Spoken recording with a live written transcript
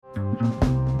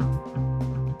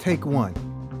Take one.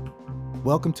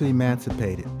 Welcome to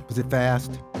Emancipated. Was it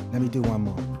fast? Let me do one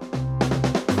more.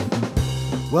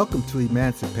 Welcome to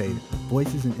Emancipated.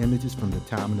 Voices and images from the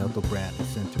Tom and Ethel Bradley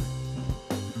Center.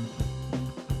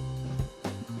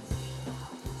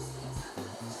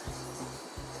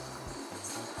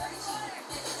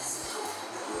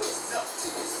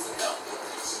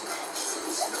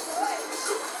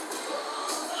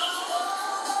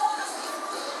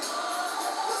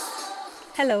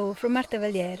 Hello from Marta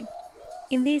Valier.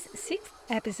 In this sixth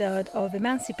episode of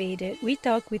Emancipated, we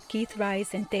talk with Keith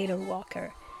Rice and Taylor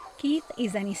Walker. Keith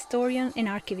is an historian and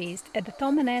archivist at the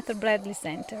Tom and Ethel Bradley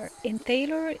Center, and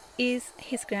Taylor is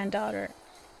his granddaughter.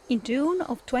 In June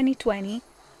of 2020,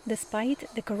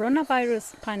 despite the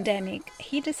coronavirus pandemic,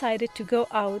 he decided to go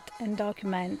out and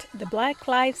document the Black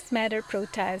Lives Matter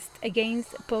protest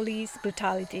against police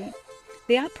brutality.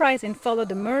 The uprising followed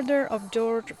the murder of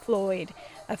George Floyd,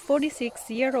 a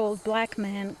 46-year-old black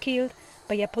man killed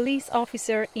by a police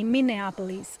officer in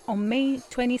Minneapolis on May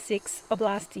 26 of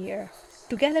last year.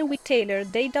 Together with Taylor,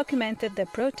 they documented the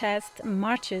protests,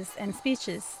 marches, and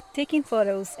speeches, taking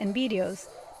photos and videos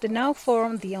that now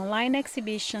form the online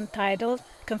exhibition titled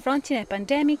Confronting a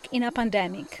Pandemic in a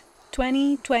Pandemic,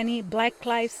 2020 Black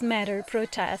Lives Matter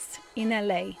Protests in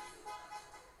LA.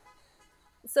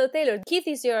 So Taylor, Keith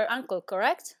is your uncle,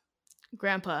 correct?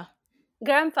 Grandpa.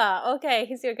 Grandpa, okay,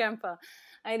 he's your grandpa.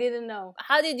 I didn't know.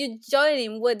 How did you join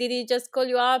him? What, did he just call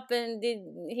you up and did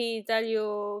he tell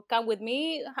you, come with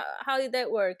me? How did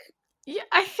that work? Yeah,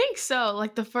 I think so.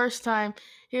 Like the first time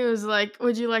he was like,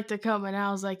 would you like to come? And I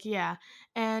was like, yeah.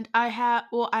 And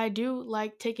I do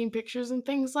like taking pictures and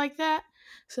things like that.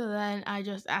 So then I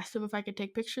just asked him if I could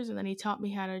take pictures, and then he taught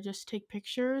me how to just take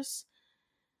pictures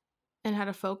and how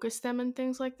to focus them and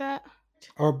things like that.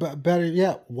 Or better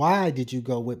yet, why did you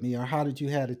go with me, or how did you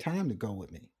have the time to go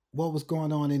with me? What was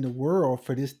going on in the world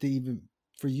for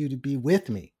you to be with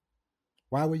me?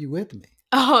 Why were you with me?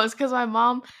 Oh, it's because my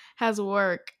mom has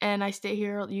work and I stay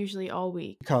here usually all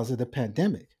week. Because of the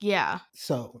pandemic. Yeah.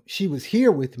 So she was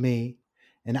here with me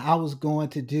and I was going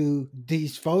to do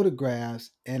these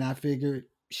photographs, and I figured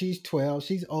she's 12,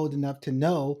 she's old enough to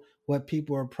know what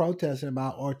people are protesting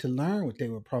about or to learn what they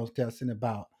were protesting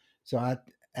about. So I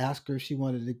asked her if she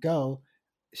wanted to go.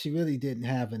 She really didn't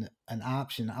have an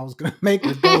option. I was going to make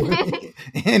her go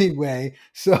anyway.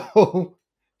 So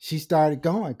she started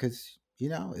going because, it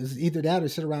was either that or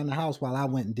sit around the house while I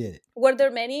went and did it. Were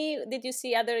there did you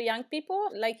see other young people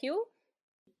like you?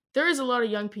 There is a lot of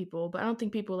young people, but I don't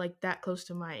think people like that close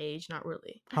to my age, not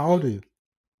really. How old are you?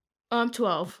 I'm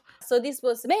 12. So this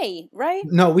was May, right?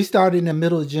 No, we started in the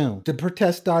middle of June. The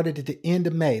protest started at the end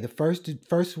of May, the first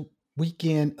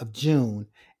weekend of June.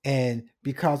 And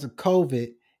because of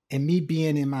COVID and me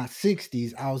being in my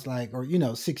 60s, I was like,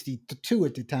 62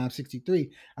 at the time, 63,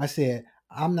 I said,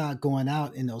 I'm not going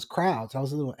out in those crowds. I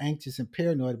was a little anxious and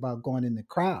paranoid about going in the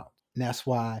crowd. And that's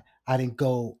why I didn't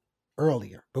go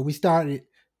earlier. But we started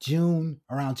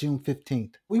around June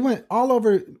 15th. We went all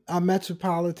over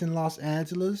metropolitan Los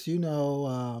Angeles,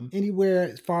 anywhere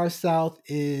as far south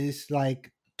is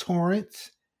like Torrance,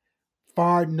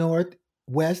 far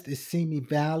northwest is Simi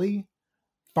Valley,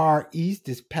 far east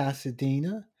is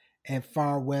Pasadena, and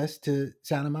far west to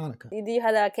Santa Monica. Did you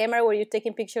have a camera? Were you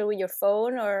taking pictures with your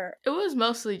phone or? It was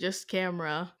mostly just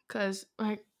camera because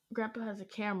my grandpa has a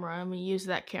camera and we use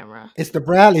that camera. It's the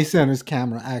Bradley Center's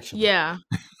camera, actually. Yeah.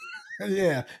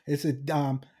 Yeah, it's a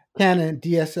Canon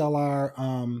DSLR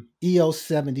EOS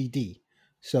 70D.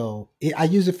 So I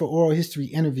use it for oral history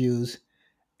interviews,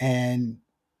 and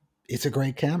it's a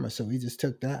great camera. So we just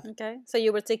took that. Okay, so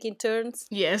you were taking turns?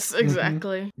 Yes,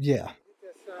 exactly. Mm-hmm. Yeah.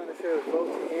 That sign that says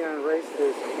 "Vote to End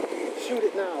Racist." Shoot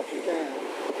it now if you can.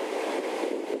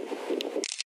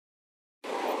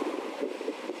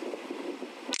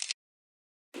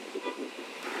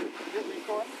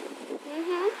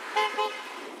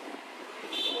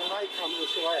 Come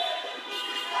this way.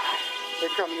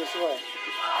 They're coming this way.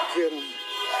 Get them.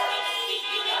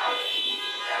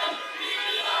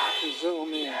 I can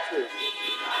zoom in too.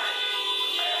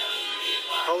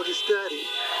 Hold it steady.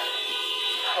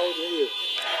 Hold it here.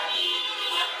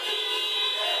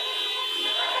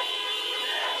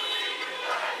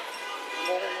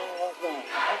 Let them know what's going on.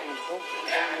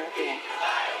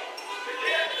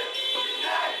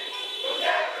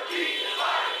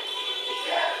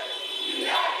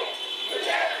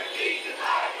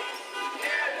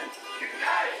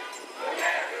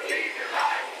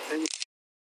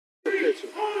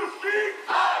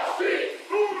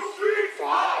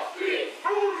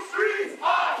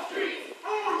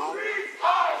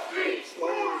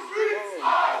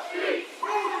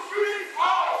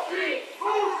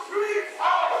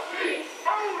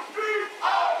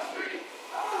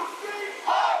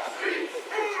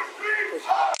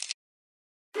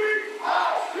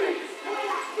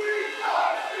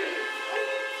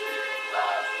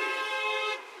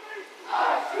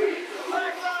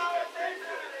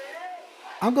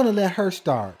 I'm going to let her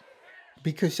start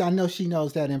because I know she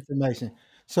knows that information.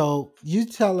 So you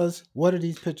tell us, what are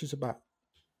these pictures about?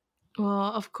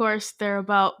 Well, of course, they're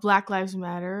about Black Lives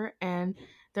Matter and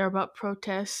they're about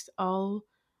protests all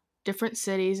different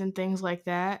cities and things like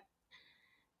that.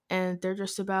 And they're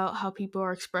just about how people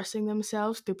are expressing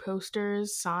themselves through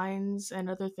posters, signs, and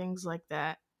other things like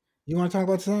that. You want to talk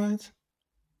about signs?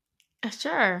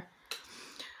 Sure.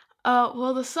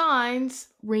 Well, the signs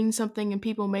mean something and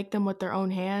people make them with their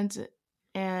own hands.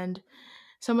 And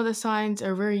some of the signs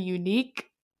are very unique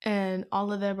and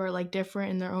all of them are like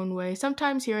different in their own way.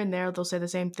 Sometimes here and there they'll say the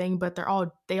same thing, but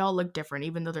they all look different,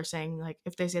 even though they're saying like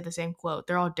if they say the same quote,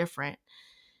 they're all different.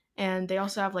 And they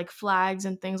also have like flags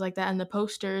and things like that. And the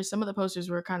posters, some of the posters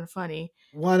were kind of funny.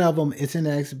 One of them, it's in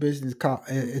the exhibition. It's called.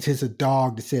 It's just a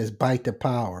dog that says "Bite the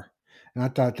Power," and I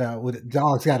thought that would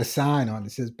dog's got a sign on it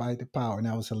that says "Bite the Power," and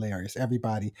that was hilarious.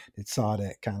 Everybody that saw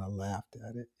that kind of laughed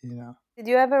at it. You know. Did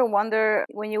you ever wonder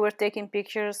when you were taking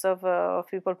pictures of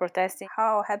people protesting,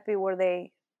 how happy were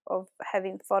they of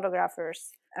having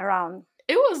photographers around?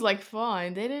 It was like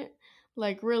fun. They didn't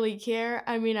like really care.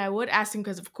 I mean, I would ask them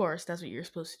because, of course, that's what you're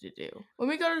supposed to do. When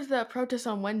we go to the protest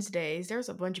on Wednesdays, there's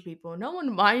a bunch of people. No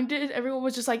one minded. Everyone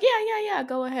was just like, yeah,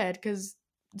 go ahead, because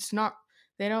it's not.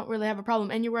 They don't really have a problem.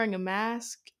 And you're wearing a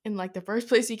mask in like the first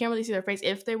place. So you can't really see their face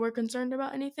if they were concerned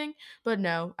about anything. But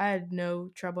no, I had no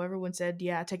trouble. Everyone said,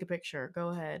 yeah, take a picture. Go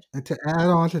ahead. And to add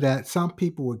on to that, some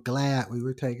people were glad we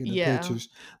were taking the Yeah. pictures.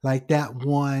 Like that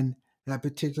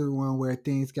particular one where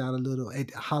things got a little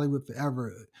at Hollywood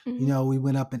Forever. You know, we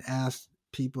went up and asked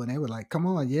people, and they were like, "Come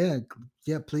on, yeah,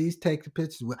 please take the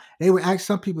pictures." Well, they were actually,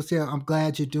 some people said, "I'm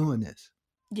glad you're doing this."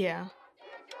 Yeah.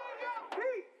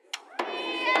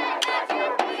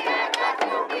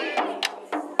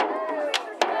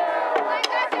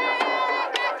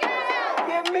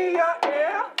 Give me your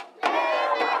ear. And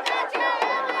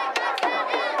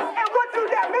what do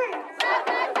that mean?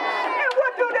 And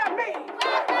what do that mean?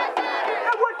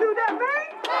 And what do that mean?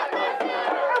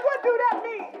 And what do that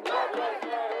mean?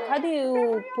 How do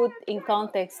you put in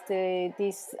context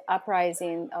this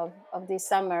uprising of this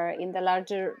summer in the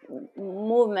larger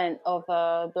movement of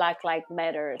Black Lives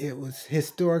Matter? It was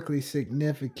historically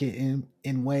significant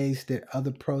in ways that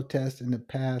other protests in the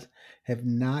past have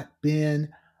not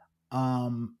been.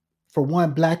 For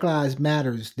one, Black Lives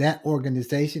Matters, that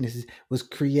organization was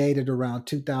created around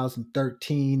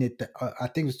 2013. I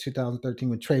think it was 2013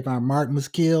 when Trayvon Martin was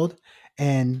killed.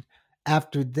 And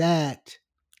after that,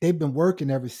 they've been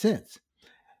working ever since.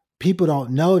 People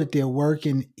don't know that they're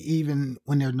working even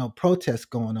when there's no protests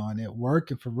going on. They're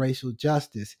working for racial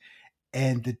justice.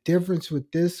 And the difference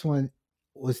with this one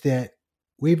was that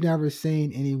we've never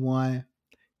seen anyone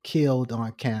killed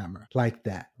on camera like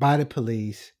that by the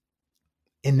police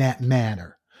in that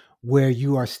manner, where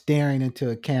you are staring into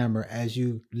a camera as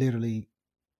you literally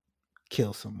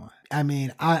kill someone. I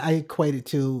mean, I equate it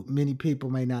to, many people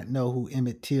may not know who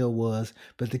Emmett Till was,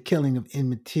 but the killing of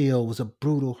Emmett Till was a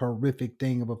brutal, horrific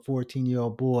thing of a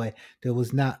 14-year-old boy that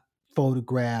was not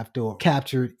photographed or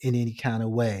captured in any kind of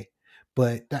way.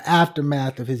 But the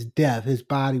aftermath of his death, his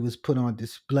body was put on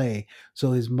display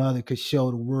so his mother could show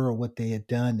the world what they had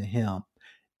done to him.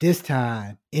 This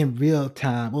time in real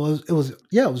time, well, it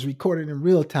was recorded in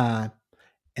real time,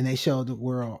 and they showed the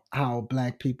world how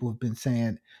Black people have been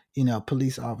saying,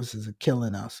 police officers are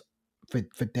killing us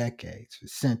for decades, for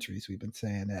centuries. We've been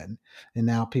saying that, and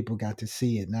now people got to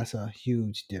see it, and that's a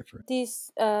huge difference.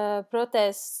 These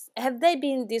protests, have they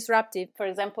been disruptive? For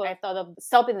example, I thought of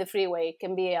stopping the freeway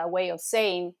can be a way of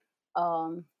saying,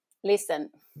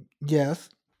 listen. Yes,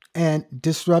 and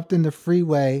disrupting the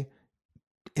freeway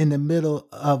in the middle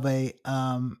of a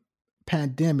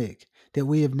pandemic that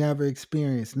we have never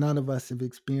experienced. None of us have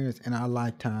experienced in our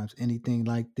lifetimes anything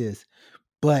like this.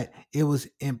 But it was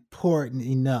important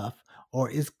enough, or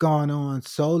it's gone on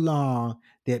so long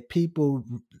that people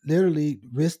literally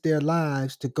risk their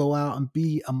lives to go out and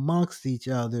be amongst each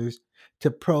others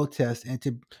to protest and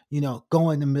to,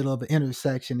 go in the middle of an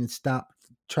intersection and stop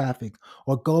traffic,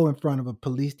 or go in front of a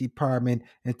police department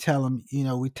and tell them,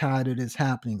 we're tired of this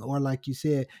happening. Or like you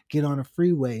said, get on a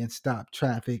freeway and stop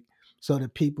traffic so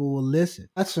that people will listen.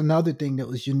 That's another thing that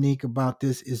was unique about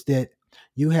this, is that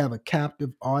you have a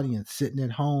captive audience sitting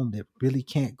at home that really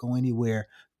can't go anywhere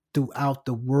throughout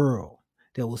the world,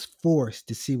 that was forced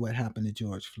to see what happened to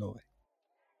George Floyd.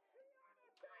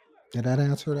 Did that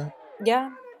answer that?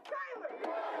 Yeah.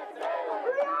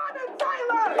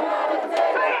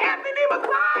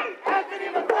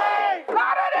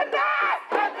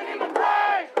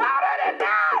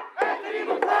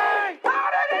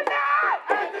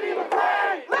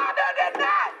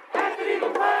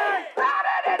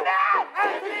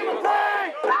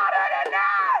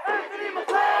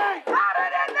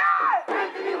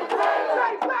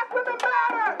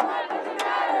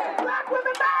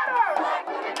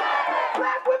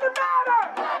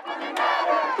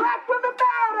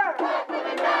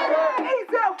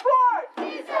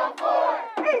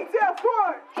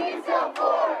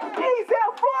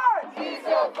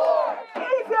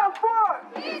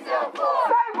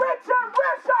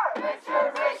 richer. Richer,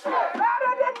 richer.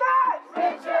 Louder than that.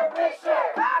 Richer, richer.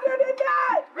 Louder than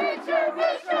that. Richer,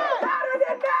 richer. Louder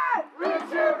than that.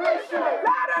 Richer, richer.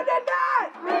 Louder than that.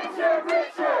 Richer,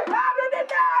 richer. Louder than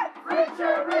that.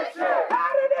 Richer, richer.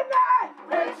 Louder than that.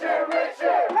 Richer,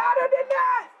 richer. Louder than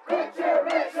that. Richer,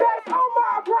 richer. Say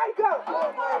Omar Breaker.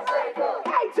 Omar Breaker.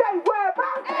 AJ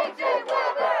Webber. AJ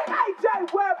Webber. AJ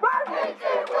Webber. AJ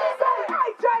Webber. Say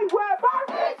AJ Webber.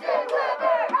 AJ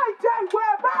Webber. AJ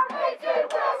Webber. AJ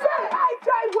Webber. Say AJ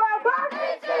Webber.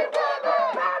 AJ Webber.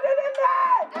 Louder than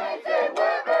that. AJ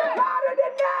Webber. Louder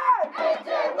than that.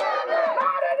 AJ Webber.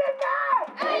 Louder than that.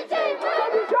 AJ Webber.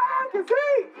 Dijon can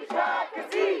see. Dijon can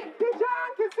see. Dijon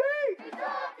can see.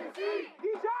 Dijon can see.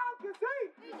 Dijon can see.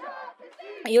 Dijon can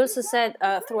see. You also said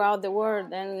throughout the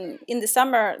world, and in the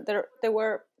summer there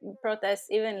were protests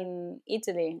even in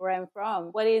Italy, where I'm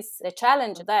from. What is the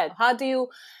challenge of that? How do you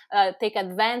take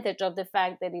advantage of the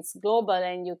fact that it's global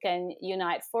and you can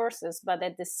unite forces, but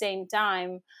at the same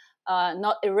time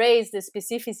not erase the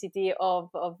specificity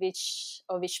of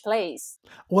each place?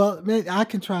 Well, I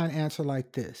can try and answer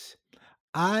like this.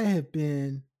 I have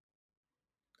been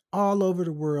all over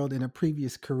the world in a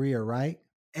previous career, right?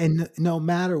 And no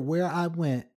matter where I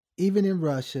went, even in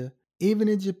Russia, even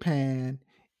in Japan,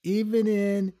 even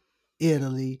in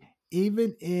Italy,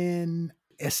 even in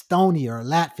Estonia or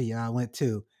Latvia, I went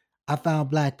to, I found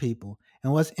Black people.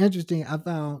 And what's interesting, I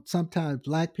found sometimes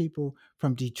Black people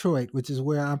from Detroit, which is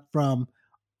where I'm from,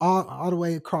 all the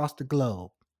way across the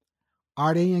globe.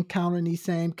 Are they encountering these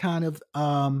same kind of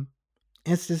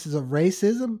instances of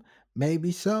racism?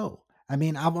 Maybe so. I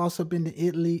mean, I've also been to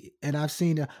Italy and I've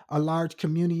seen a large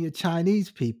community of Chinese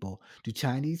people. Do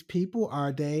Chinese people,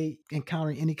 are they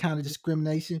encountering any kind of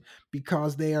discrimination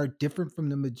because they are different from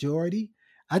the majority?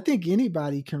 I think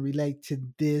anybody can relate to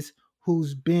this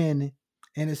who's been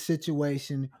in a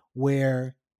situation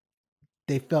where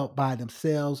they felt by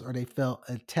themselves or they felt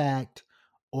attacked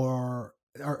or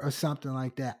something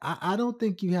like that. I don't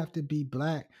think you have to be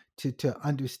Black to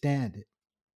understand it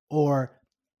or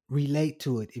relate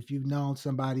to it. If you've known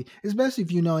somebody, especially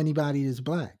if you know anybody that's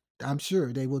Black, I'm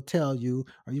sure they will tell you,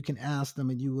 or you can ask them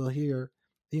and you will hear,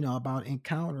 about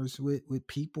encounters with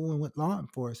people and with law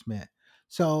enforcement.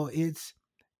 So it's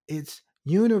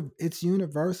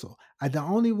universal. The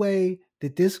only way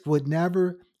that this would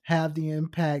never have the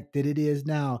impact that it is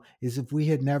now is if we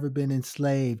had never been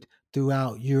enslaved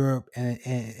throughout Europe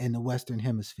and the Western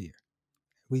Hemisphere.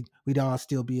 We'd all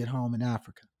still be at home in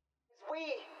Africa. We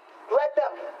led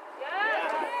them.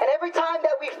 And every time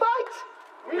that we fight,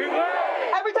 every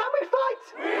time we fight,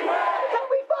 every time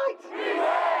we fight,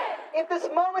 if this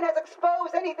moment has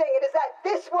exposed anything, it is that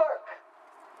this work,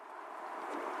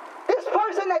 this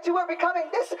person that you are becoming,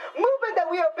 this movement that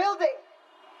we are building,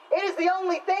 it is the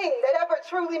only thing that ever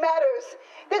truly matters.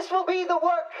 This will be the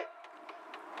work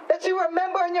that you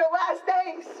remember in your last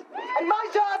days. And my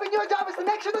job and your job is to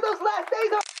make sure that those last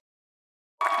days are...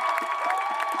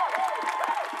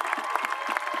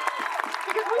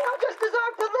 Because we don't just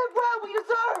deserve to live well, we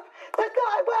deserve to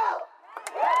die well.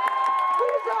 We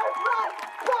deserve life,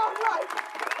 long life.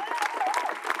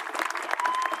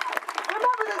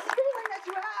 Remember this feeling that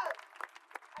you have.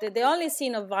 The only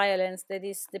scene of violence that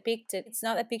is depicted, it's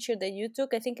not a picture that you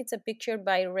took. I think it's a picture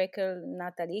by Raquel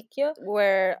Natalicchio,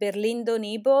 where Berlindo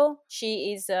Nebo,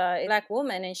 she is a Black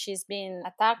woman and she's been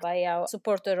attacked by a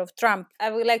supporter of Trump.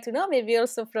 I would like to know, maybe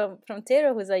also from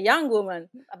Tero, who's a young woman,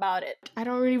 about it. I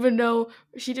don't even know.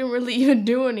 She didn't really even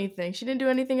do anything. She didn't do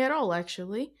anything at all,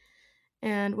 actually.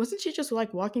 And wasn't she just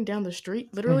like walking down the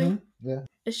street, literally? Mm-hmm. Yeah.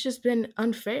 It's just been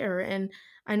unfair. And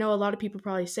I know a lot of people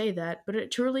probably say that, but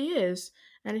it truly is.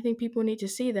 And I think people need to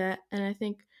see that. And I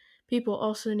think people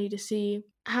also need to see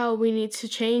how we need to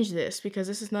change this, because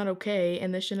this is not okay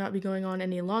and this should not be going on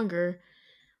any longer.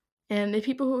 And the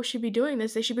people who should be doing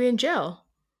this, they should be in jail.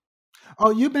 Oh,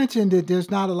 you mentioned that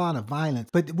there's not a lot of violence,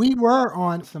 but we were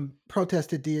on some protests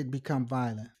that did become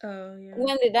violent. Oh, yeah.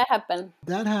 When did that happen?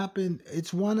 That happened.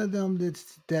 It's one of them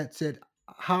that's at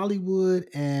Hollywood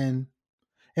and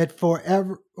at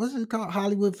Forever. What's it called?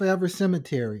 Hollywood Forever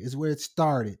Cemetery is where it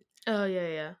started. Oh, yeah,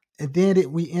 yeah. And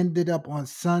then we ended up on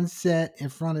Sunset in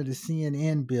front of the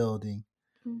CNN building.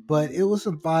 Mhm. But it was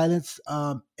some violence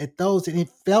at those, and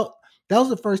that was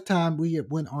the first time we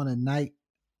had went on a night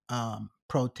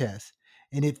protest,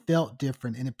 and it felt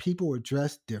different, and the people were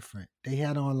dressed different. They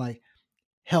had on like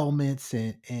helmets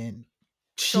and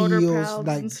Shoulder shields, pads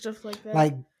like and stuff like that.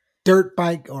 like dirt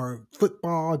bike or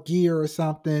football gear or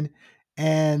something,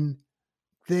 and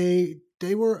they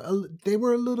were a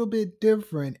little bit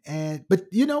different. But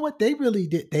you know what? They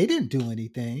didn't do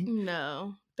anything.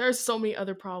 No. there's so many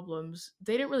other problems.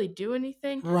 They didn't really do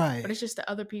anything, Right. but it's just the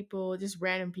other people, just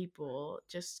random people,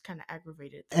 just kind of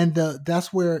aggravated. And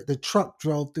that's where the truck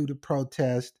drove through the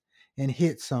protest and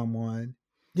hit someone.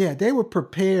 Yeah, they were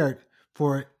prepared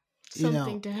for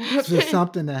Something to for happen.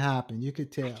 something to happen. You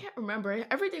could tell. I can't remember.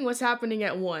 Everything was happening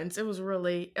at once. It was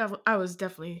really, I was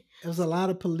definitely. It was a lot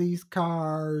of police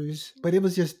cars, but it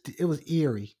was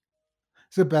eerie.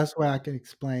 It's the best way I can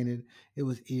explain it. It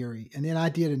was eerie. And then I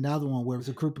did another one where it was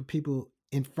a group of people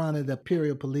in front of the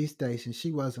Imperial Police Station.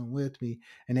 She wasn't with me,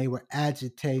 and they were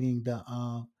agitating the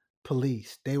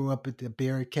police. They were up at the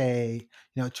barricade,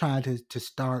 trying to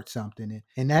start something.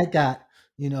 And that got,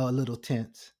 a little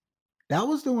tense. That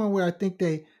was the one where I think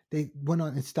they went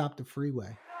on and stopped the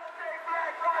freeway.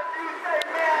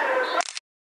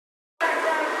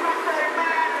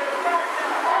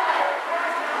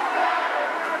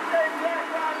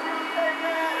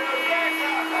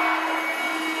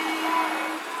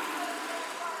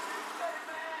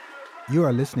 You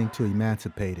are listening to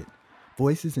Emancipated,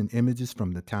 Voices and Images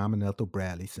from the Tom and Ethel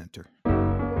Bradley Center.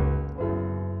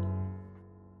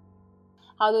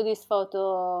 How do this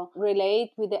photo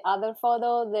relate with the other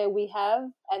photo that we have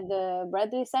at the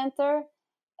Bradley Center?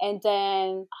 And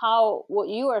then how what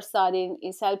you are studying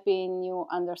is helping you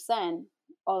understand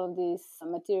all of this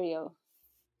material?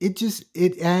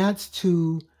 It adds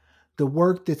to the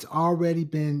work that's already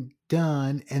been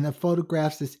done and the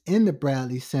photographs that's in the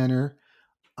Bradley Center,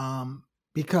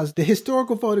 because the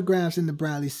historical photographs in the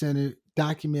Bradley Center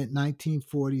document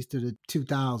 1940s to the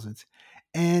 2000s.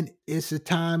 And it's a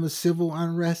time of civil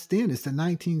unrest then. It's the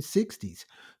 1960s.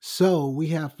 So we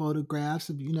have photographs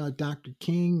of, Dr.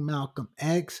 King, Malcolm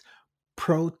X,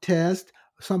 protest,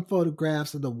 some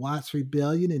photographs of the Watts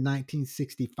Rebellion in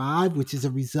 1965, which is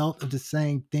a result of the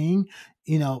same thing,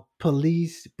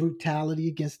 police brutality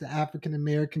against the African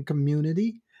American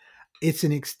community. It's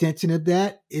an extension of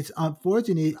that. It's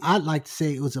unfortunate. I'd like to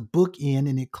say it was a bookend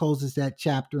and it closes that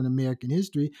chapter in American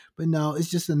history, but no, it's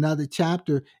just another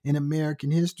chapter in American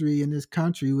history in this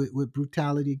country with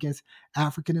brutality against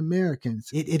African Americans.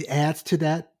 It adds to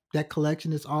that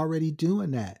collection that's already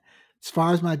doing that. As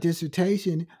far as my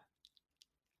dissertation,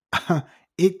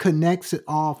 it connects it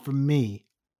all for me,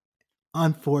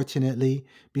 unfortunately,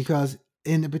 because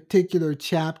in the particular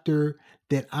chapter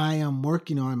that I am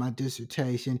working on in my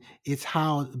dissertation, it's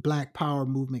how the Black Power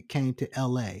movement came to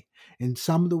LA. And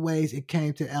some of the ways it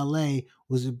came to LA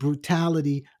was the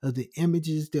brutality of the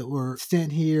images that were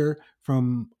sent here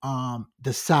from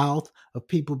the South of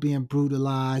people being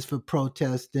brutalized for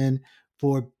protesting,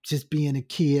 for just being a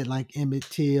kid like Emmett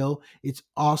Till. It's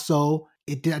also,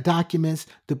 it documents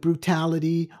the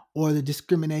brutality or the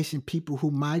discrimination people who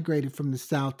migrated from the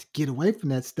South to get away from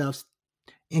that stuff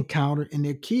encountered and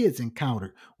their kids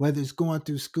encountered, whether it's going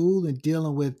through school and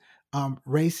dealing with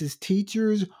racist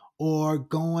teachers or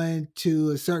going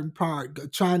to a certain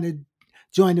part, trying to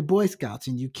join the Boy Scouts,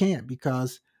 and you can't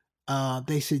because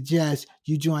they suggest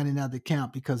you join another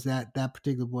camp because that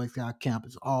particular Boy Scout camp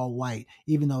is all white,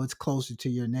 even though it's closer to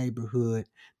your neighborhood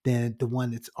than the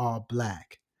one that's all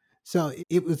black. So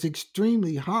it was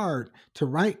extremely hard to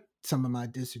write some of my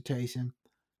dissertation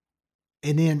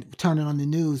and then turning on the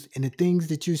news and the things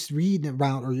that you're reading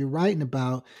about or you're writing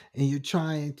about and you're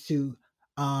trying to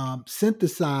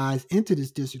synthesize into this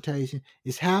dissertation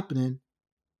is happening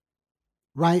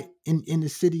right in the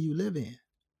city you live in.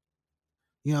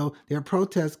 There are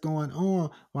protests going on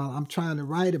while I'm trying to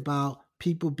write about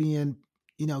people being,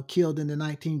 killed in the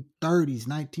 1930s,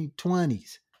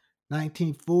 1920s,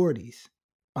 1940s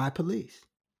by police.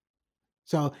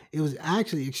 So it was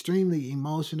actually extremely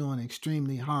emotional and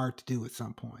extremely hard to do at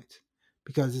some points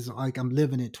because it's like I'm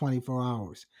living it 24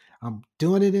 hours. I'm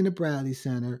doing it in the Bradley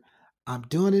Center. I'm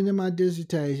doing it in my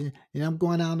dissertation, and I'm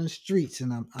going out on the streets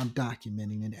and I'm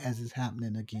documenting it as it's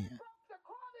happening again.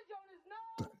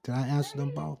 Did I answer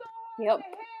them both? Yep.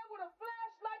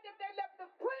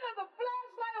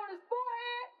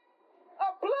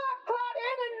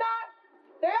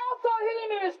 They also hit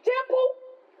him in his temple.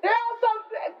 They also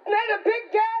made a big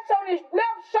gash on his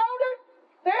left shoulder.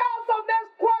 They also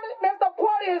messed up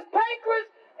part of his pancreas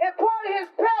and part of his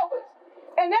pelvis.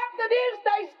 And after this,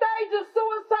 they staged a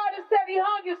suicide and said he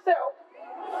hung himself.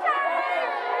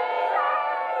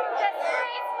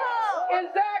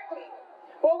 Exactly.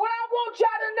 But what I want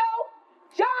y'all to know,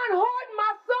 John Horton,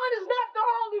 my son, is not the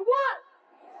only one.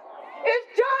 It's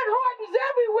John Hortons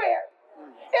everywhere.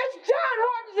 It's John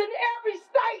Hortons in every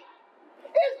state.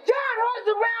 It's John Hortons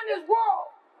around this world.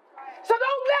 So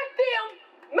don't let them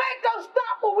make us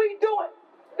stop what we're doing.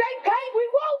 They can't, we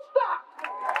won't stop.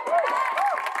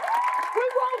 We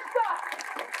won't stop.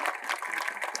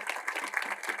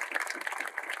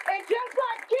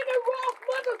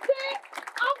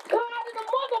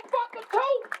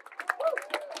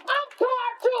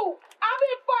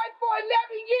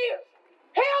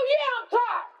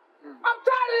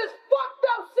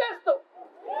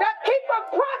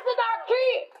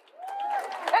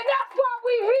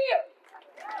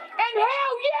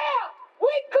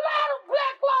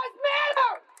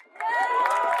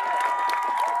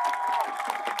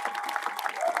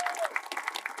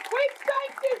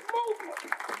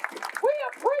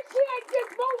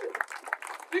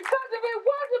 if it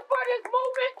wasn't for this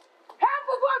movement, half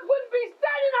of us wouldn't be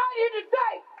standing out here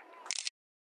today.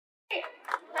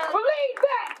 Believe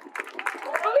that.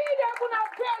 Believe that when I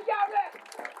tell y'all that.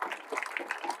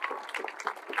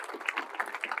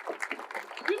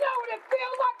 You know what it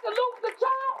feels like to lose a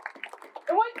child?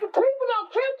 And when the people don't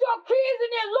kill your kids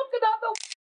and then look at other,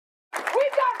 we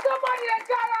got somebody that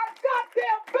got our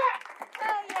goddamn back.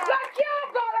 Like y'all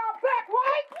got our back,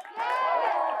 right?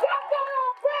 Y'all got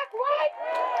our back, right?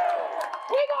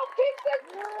 We gonna keep this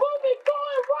movie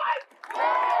going, right?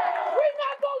 We're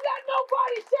not gonna let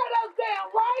nobody shut us down,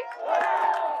 right?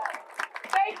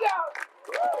 Thank y'all.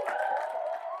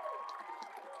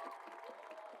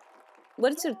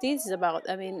 What's your thesis about?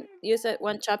 I mean, you said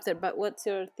one chapter, but what's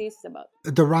your thesis about?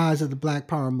 The rise of the Black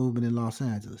Power movement in Los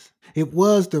Angeles. It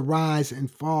was the rise and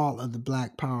fall of the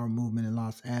Black Power movement in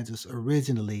Los Angeles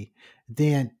originally.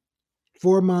 Then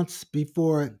 4 months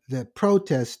before the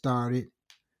protest started,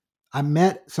 I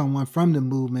met someone from the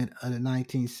movement of the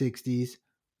 1960s,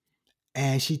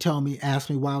 and she asked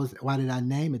me why did I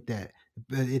name it that?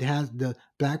 But the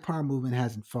Black Power movement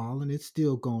hasn't fallen. It's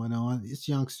still going on. It's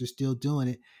youngsters still doing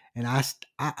it. And I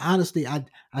honestly,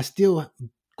 I still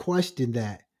question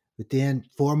that. But then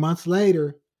 4 months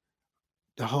later,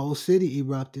 the whole city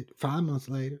erupted. 5 months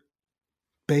later,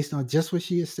 based on just what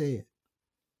she has said.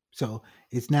 So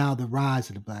it's now the rise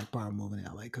of the Black Power movement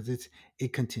in LA because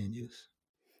it continues.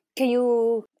 Can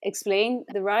you explain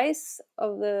the rise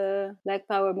of the Black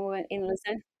Power movement in Los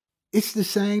Angeles? It's the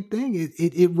same thing.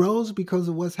 It rose because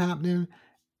of what's happening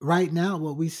right now.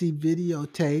 What we see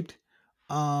videotaped,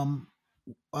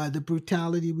 the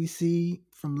brutality we see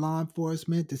from law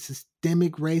enforcement, the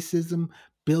systemic racism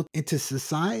built into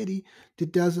society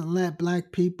that doesn't let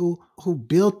Black people who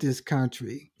built this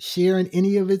country share in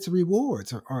any of its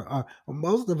rewards, or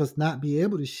most of us not be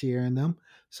able to share in them.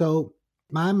 So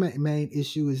my main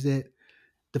issue is that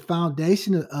the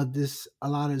foundation of a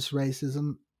lot of this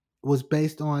racism was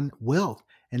based on wealth,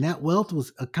 and that wealth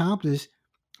was accomplished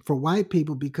for white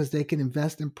people because they can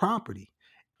invest in property,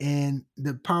 and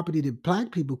the property that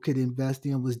Black people could invest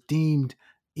in was deemed,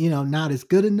 not as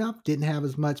good enough, didn't have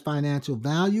as much financial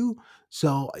value.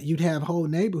 So you'd have whole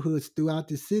neighborhoods throughout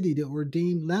the city that were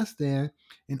deemed less than,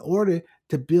 in order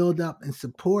to build up and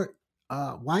support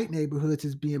white neighborhoods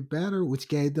as being better, which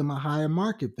gave them a higher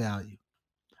market value.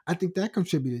 I think that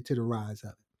contributed to the rise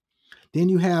of it. Then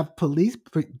you have police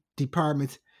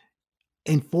departments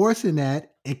enforcing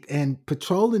that and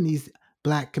patrolling these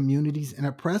Black communities and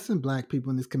oppressing Black people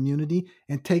in this community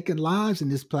and taking lives in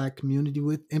this Black community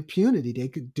with impunity. They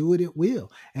could do it at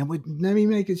will. And let me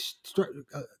make it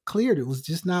clear that it was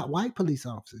just not white police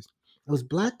officers. It was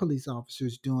Black police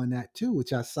officers doing that too,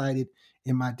 which I cited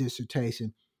in my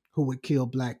dissertation, who would kill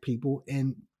Black people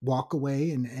and walk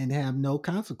away and have no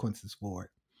consequences for it.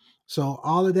 So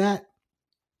all of that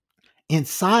in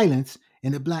silence,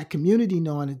 and the Black community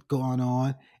knowing it going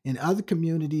on, and other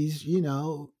communities,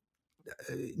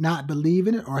 not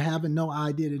believing it or having no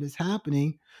idea that it's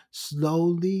happening,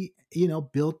 slowly,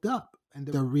 built up. And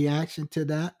the reaction to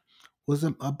that was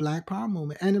a Black Power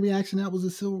movement. And the reaction to that was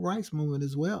a civil rights movement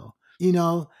as well.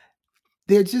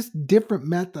 They're just different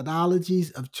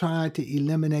methodologies of trying to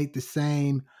eliminate the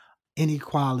same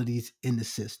inequalities in the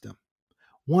system.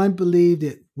 One believed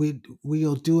that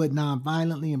we'll do it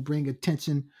nonviolently and bring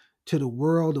attention to the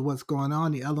world of what's going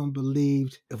on. The other one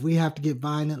believed if we have to get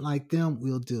violent like them,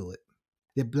 we'll do it.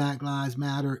 That Black Lives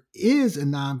Matter is a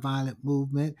nonviolent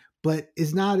movement, but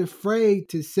is not afraid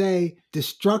to say the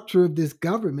structure of this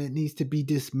government needs to be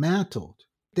dismantled.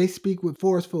 They speak with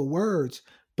forceful words,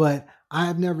 but I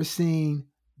have never seen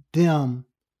them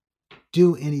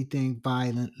do anything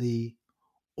violently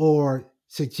or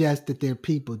suggest that their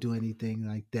people do anything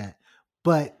like that.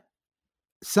 But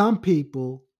some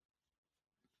people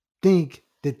think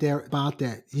that they're about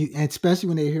that, and especially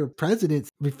when they hear presidents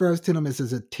refers to them as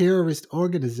a terrorist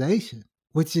organization,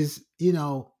 which is,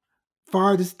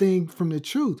 farthest thing from the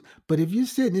truth. But if you're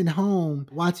sitting at home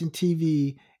watching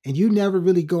TV and you never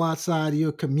really go outside of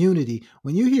your community,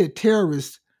 when you hear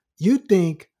terrorists, you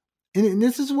think, and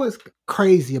this is what's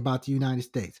crazy about the United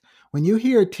States. When you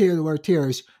hear the word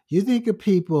terrorist, you think of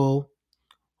people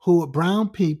who are brown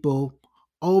people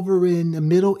over in the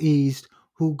Middle East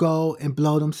who go and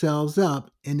blow themselves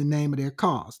up in the name of their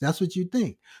cause. That's what you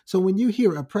think. So when you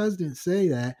hear a president say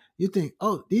that, you think,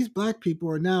 oh, these Black people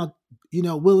are now,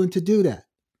 willing to do that.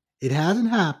 It hasn't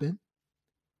happened.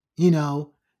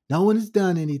 No one has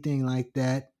done anything like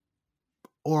that,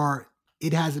 or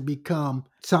it hasn't become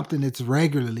something that's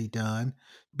regularly done.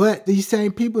 But these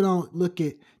same people don't look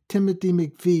at Timothy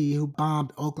McVeigh, who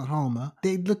bombed Oklahoma.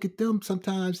 They look at them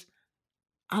sometimes.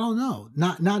 I don't know,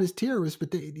 not as terrorists,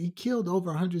 but he killed over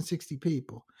 160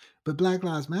 people. But Black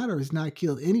Lives Matter has not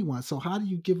killed anyone. So how do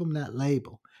you give them that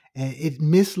label? And it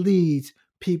misleads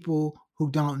people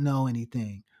who don't know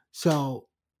anything. So,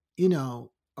 you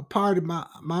know, a part of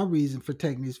my reason for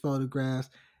taking these photographs,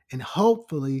 and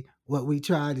hopefully what we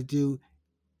try to do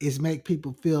is make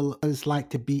people feel what it's like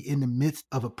to be in the midst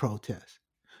of a protest,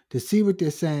 to see what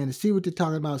they're saying, to see what they're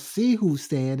talking about, see who's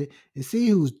saying it, and see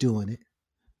who's doing it,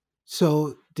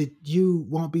 so that you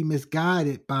won't be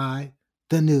misguided by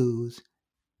the news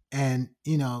and,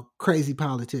 you know, crazy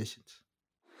politicians.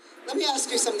 Let me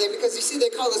ask you something, because you see they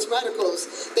call us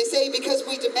radicals. They say because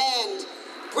we demand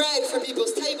bread for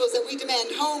people's tables, that we demand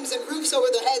homes and roofs over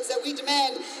their heads, that we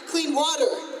demand clean water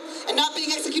and not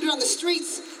being executed on the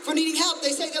streets for needing help.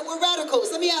 They say that we're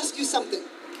radicals. Let me ask you something.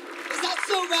 Is that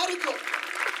so radical?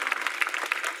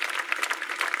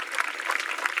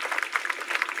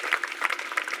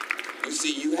 You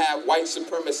see, you have white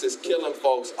supremacists killing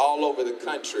folks all over the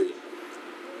country,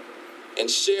 and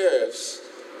sheriffs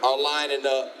are lining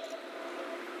up.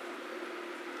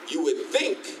 You would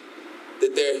think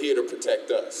that they're here to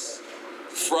protect us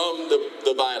from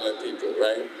the violent people,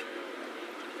 right?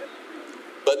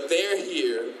 But they're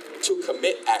here to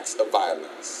commit acts of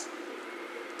violence.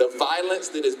 The violence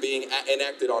that is being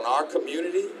enacted on our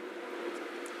community,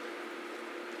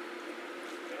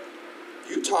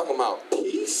 you talking about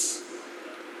peace?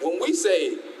 When we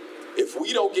say, if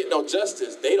we don't get no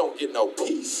justice, they don't get no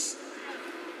peace,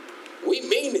 we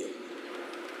mean it.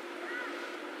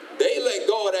 They let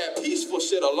go of that peaceful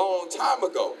shit a long time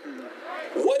ago.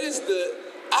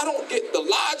 I don't get the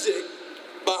logic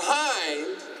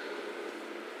behind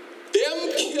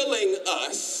them killing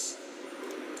us,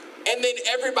 and then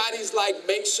everybody's like,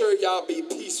 make sure y'all be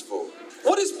peaceful.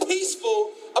 What is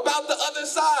peaceful about the other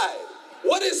side?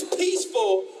 What is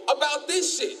peaceful about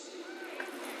this shit?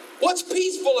 What's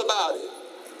peaceful about it?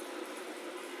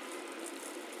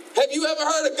 Have you ever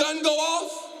heard a gun go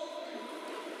off?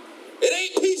 It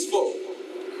ain't peaceful.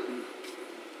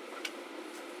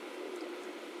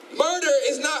 Murder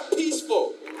is not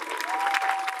peaceful.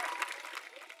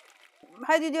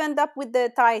 How did you end up with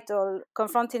the title,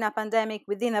 Confronting a Pandemic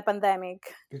Within a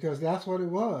Pandemic? Because that's what it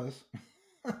was.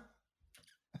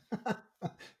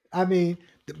 I mean,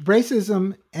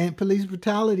 racism and police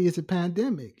brutality is a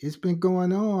pandemic. It's been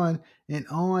going on and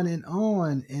on and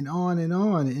on and on and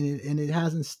on, and it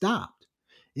hasn't stopped.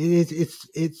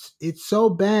 It's so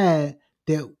bad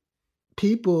that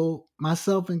people,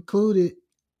 myself included,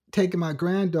 taking my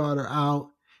granddaughter out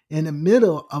in the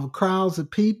middle of crowds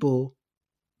of people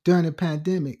during the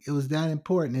pandemic. It was that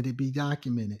important that it be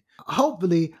documented.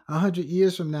 Hopefully, 100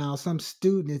 years from now, some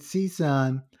student at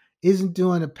CSUN isn't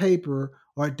doing a paper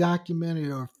or a documentary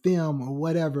or a film or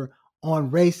whatever on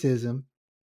racism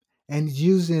and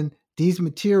using these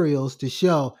materials to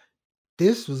show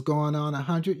this was going on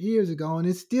 100 years ago and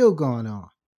it's still going on.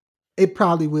 It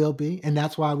probably will be, and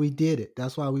that's why we did it.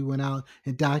 That's why we went out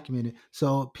and documented.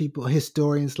 So people,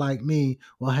 historians like me,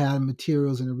 will have the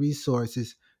materials and the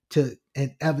resources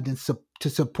and evidence to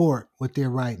support what they're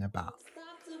writing about.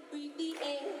 Stop to breathe the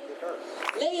air.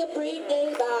 Lay a break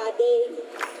day by day.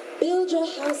 Build your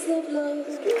house of love.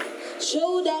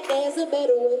 Show that there's a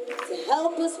better way to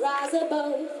help us rise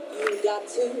above. You got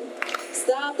to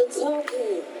stop the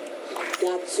talking.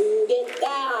 Got to get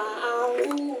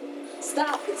down.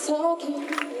 Stop the talking.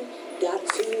 Got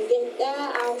to get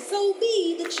down. So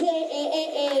be the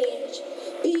change.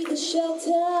 Be the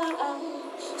shelter.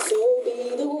 So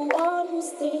be the one who's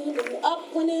standing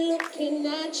up when they're looking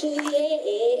at you.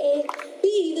 Yeah.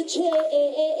 Be the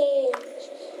change.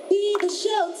 Be the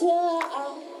shelter.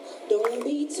 Don't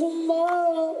be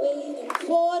tomorrow waiting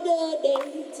for the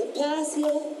day to pass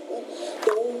you.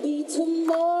 Don't be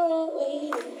tomorrow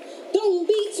waiting. Don't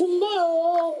be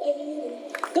tomorrow waiting.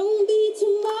 Don't be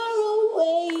tomorrow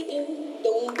waiting.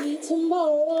 Don't be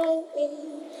tomorrow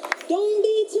waiting. Don't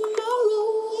be tomorrow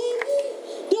waiting.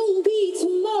 Don't be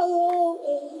tomorrow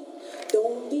waiting.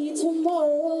 Don't be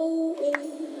tomorrow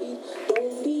waiting.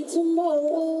 Don't be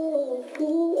tomorrow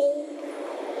waiting.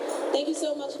 Thank you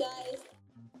so much, guys.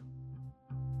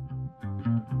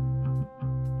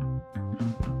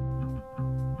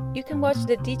 You can watch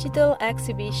the digital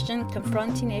exhibition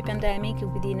Confronting a Pandemic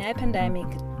Within a Pandemic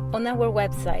on our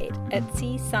website at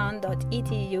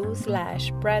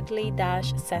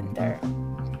csun.edu/Bradley-Center.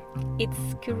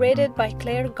 It's curated by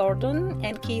Claire Gordon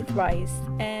and Keith Rice,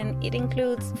 and it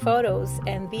includes photos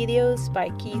and videos by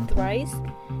Keith Rice,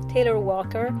 Taylor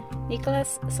Walker,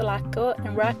 Nicholas Solacco,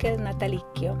 and Raquel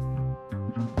Natalicchio.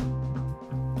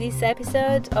 This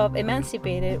episode of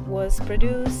Emancipated was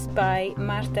produced by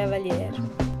Marta Valier.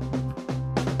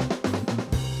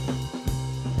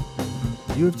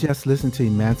 You have just listened to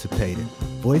Emancipated,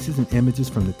 Voices and Images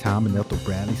from the Tom and Ethel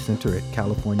Bradley Center at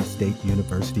California State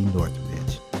University,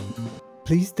 Northridge.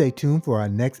 Please stay tuned for our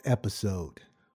next episode.